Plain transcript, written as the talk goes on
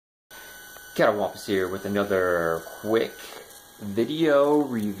Catawampus here with another quick video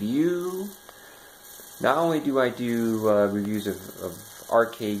review. Not only do I do reviews of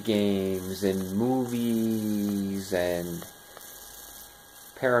arcade games and movies and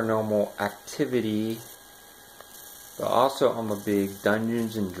paranormal activity, but also I'm a big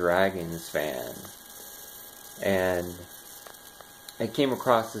Dungeons and Dragons fan. And I came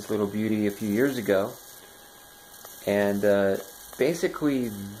across this little beauty a few years ago, and basically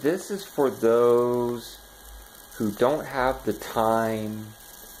this is for those who don't have the time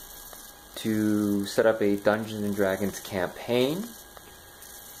to set up a Dungeons and Dragons campaign,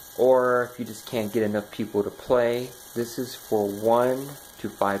 or if you just can't get enough people to play. This is for 1 to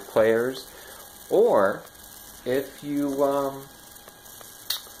 5 players, or if you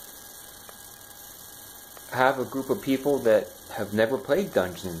have a group of people that have never played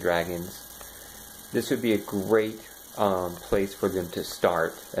Dungeons and Dragons, this would be a great place for them to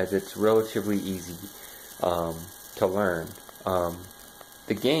start, as it's relatively easy to learn.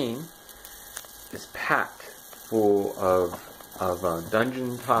 The game is packed full of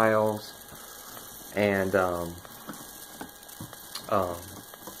dungeon tiles and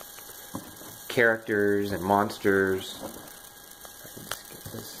characters and monsters. If I can just get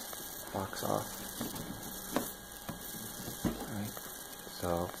this box off. Alright,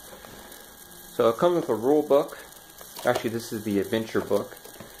 so it comes with a rule book. Actually, this is the adventure book,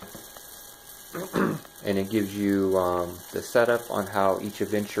 and it gives you the setup on how each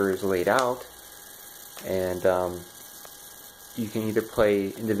adventure is laid out, and you can either play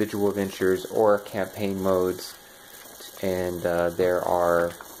individual adventures or campaign modes, and there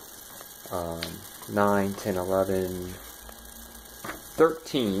are 9, 10, 11,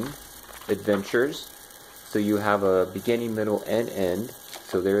 13 adventures, so you have a beginning, middle, and end.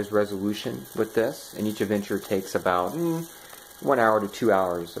 So there is resolution with this, and each adventure takes about 1 hour to 2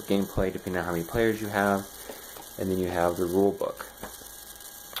 hours of gameplay, depending on how many players you have. And then you have the rule book.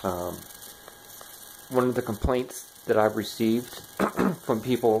 One of the complaints that I've received from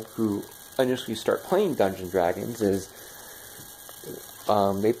people who initially start playing Dungeons & Dragons is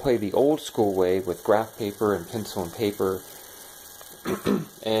they play the old school way with graph paper and pencil and paper,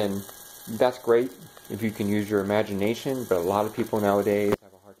 and that's great if you can use your imagination, but a lot of people nowadays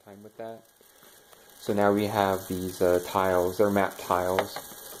have a hard time with that. So now we have these tiles, they're map tiles,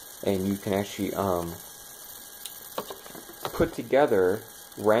 and you can actually put together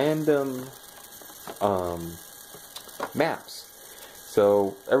random maps.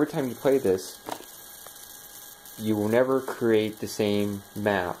 So every time you play this, you will never create the same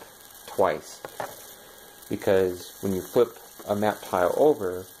map twice, because when you flip a map tile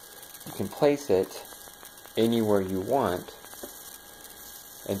over, you can place it anywhere you want,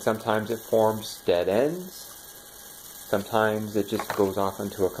 and sometimes it forms dead ends, sometimes it just goes off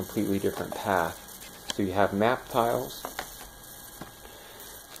into a completely different path. So you have map tiles,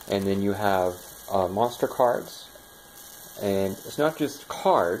 and then you have monster cards, and it's not just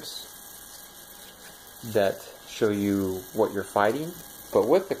cards that show you what you're fighting, but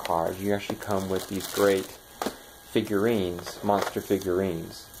with the cards you actually come with these great figurines, monster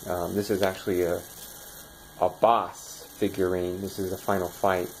figurines. This is actually a boss figurine. This is the final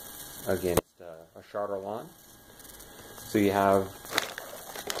fight against a Charlatan. So you have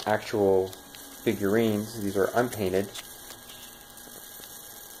actual figurines. These are unpainted,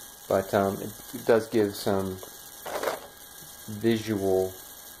 but it does give some visual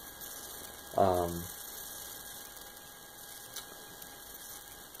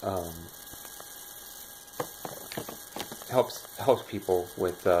helps people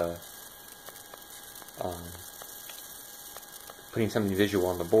with putting something visual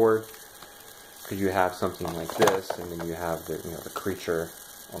on the board, because you have something like this, and then you have the the creature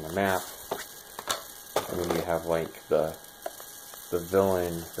on the map, and then you have like the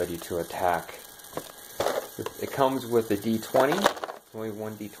villain ready to attack. It comes with a D20, only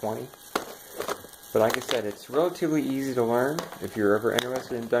one D20. But like I said, it's relatively easy to learn. If you're ever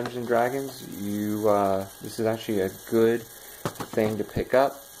interested in Dungeons & Dragons, this is actually a good thing to pick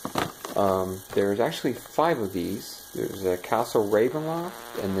up. There's actually 5 of these. There's a Castle Ravenloft,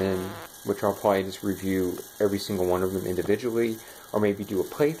 and then, which I'll probably just review every single one of them individually, or maybe do a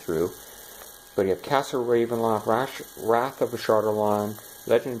playthrough. But you have Castle Ravenloft, Wrath of a Charlatan,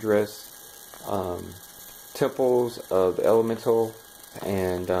 Legend of Driss, Temples of Elemental,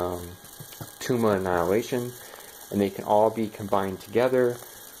 and Tomb of Annihilation, and they can all be combined together,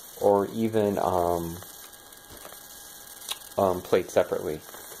 or even played separately.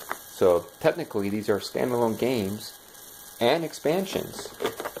 So technically these are standalone games and expansions.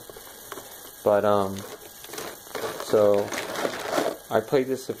 But so I played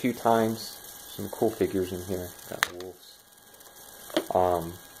this a few times some cool figures in here. Got wolves.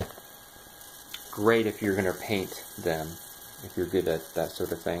 Great if you're going to paint them, if you're good at that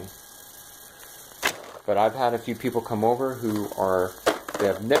sort of thing. But I've had a few people come over who they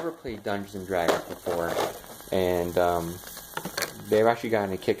have never played Dungeons and Dragons before, and they've actually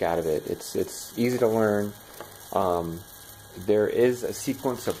gotten a kick out of it. It's easy to learn. There is a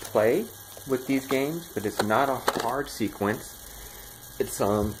sequence of play with these games, but it's not a hard sequence. It's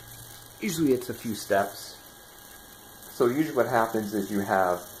usually it's a few steps. So usually what happens is you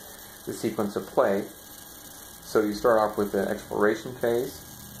have the sequence of play. So you start off with the exploration phase,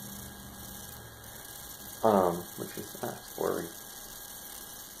 which is exploring,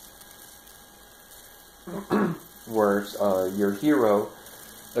 where your hero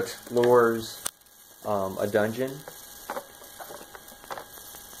explores a dungeon,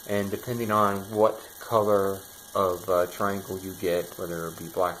 and depending on what color of triangle you get, whether it be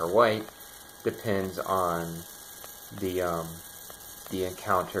black or white, depends on the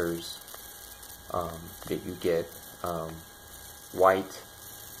encounters that you get. White,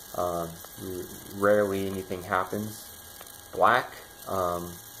 rarely anything happens. Black,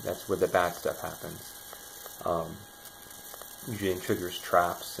 that's where the bad stuff happens. Usually it triggers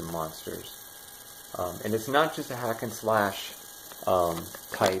traps and monsters. And it's not just a hack and slash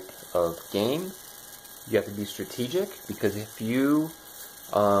type of game. You have to be strategic, because if you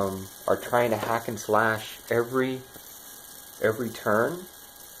are trying to hack and slash every turn,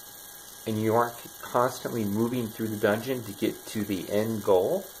 and you aren't constantly moving through the dungeon to get to the end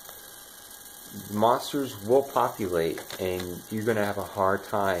goal, monsters will populate, and you're going to have a hard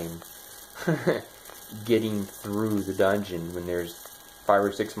time getting through the dungeon when there's 5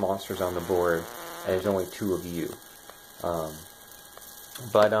 or 6 monsters on the board, and there's only 2 of you.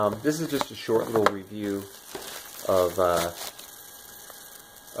 But this is just a short little review of the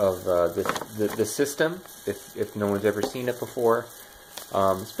system, if no one's ever seen it before.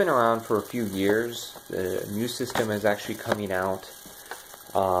 It's been around for a few years. The new system is actually coming out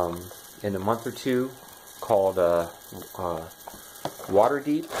in a month or two, called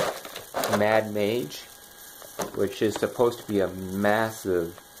Waterdeep Mad Mage, which is supposed to be a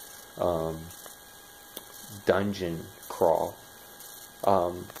massive dungeon crawl.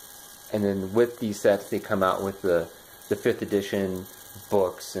 And then with these sets, they come out with the 5th edition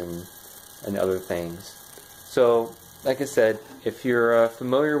books and other things. So, like I said, if you're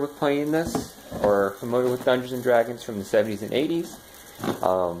familiar with playing this, or familiar with Dungeons and Dragons from the 70s and 80s,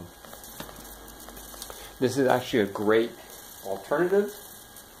 this is actually a great alternative,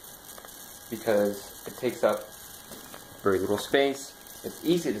 because it takes up very little space. It's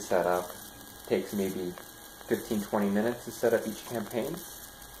easy to set up. It takes maybe 15-20 minutes to set up each campaign.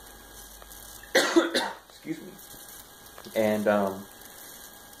 Excuse me. And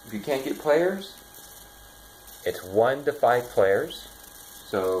if you can't get players, it's 1 to 5 players.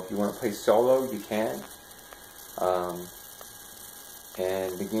 So if you want to play solo, you can.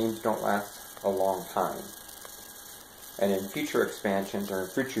 And the games don't last a long time. And in future expansions or in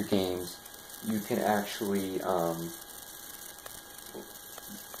future games, you can actually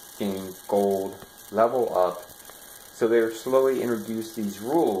gain gold, level up. So they're slowly introduce these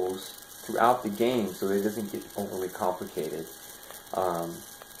rules throughout the game so it doesn't get overly complicated.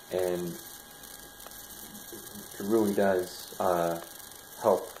 And it really does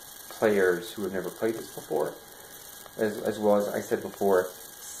help players who have never played this before, as well as I said before,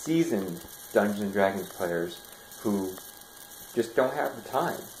 seasoned Dungeons and Dragons players who just don't have the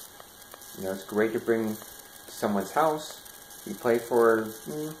time. You know, it's great to bring to someone's house. You play for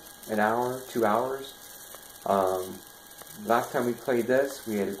an hour, 2 hours. Last time we played this,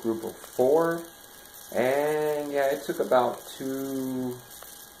 we had a group of 4, and yeah, it took about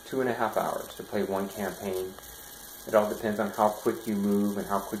 2.5 hours to play one campaign. It all depends on how quick you move and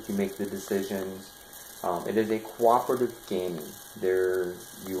how quick you make the decisions. It is a cooperative game. You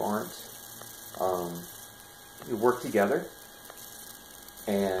work together,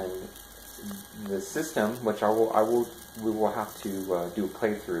 and the system, which we will have to do a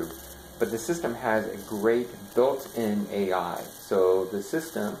playthrough, but the system has a great built-in AI. So the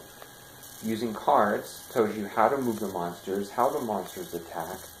system, using cards, tells you how to move the monsters, how the monsters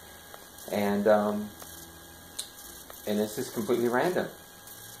attack, and it's just completely random.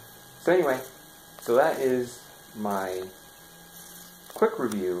 So anyway, so that is my quick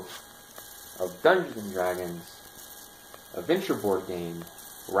review of Dungeons and Dragons adventure board game,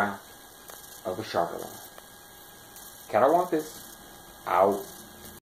 Wrath of a Shardallar. Catawampus, out.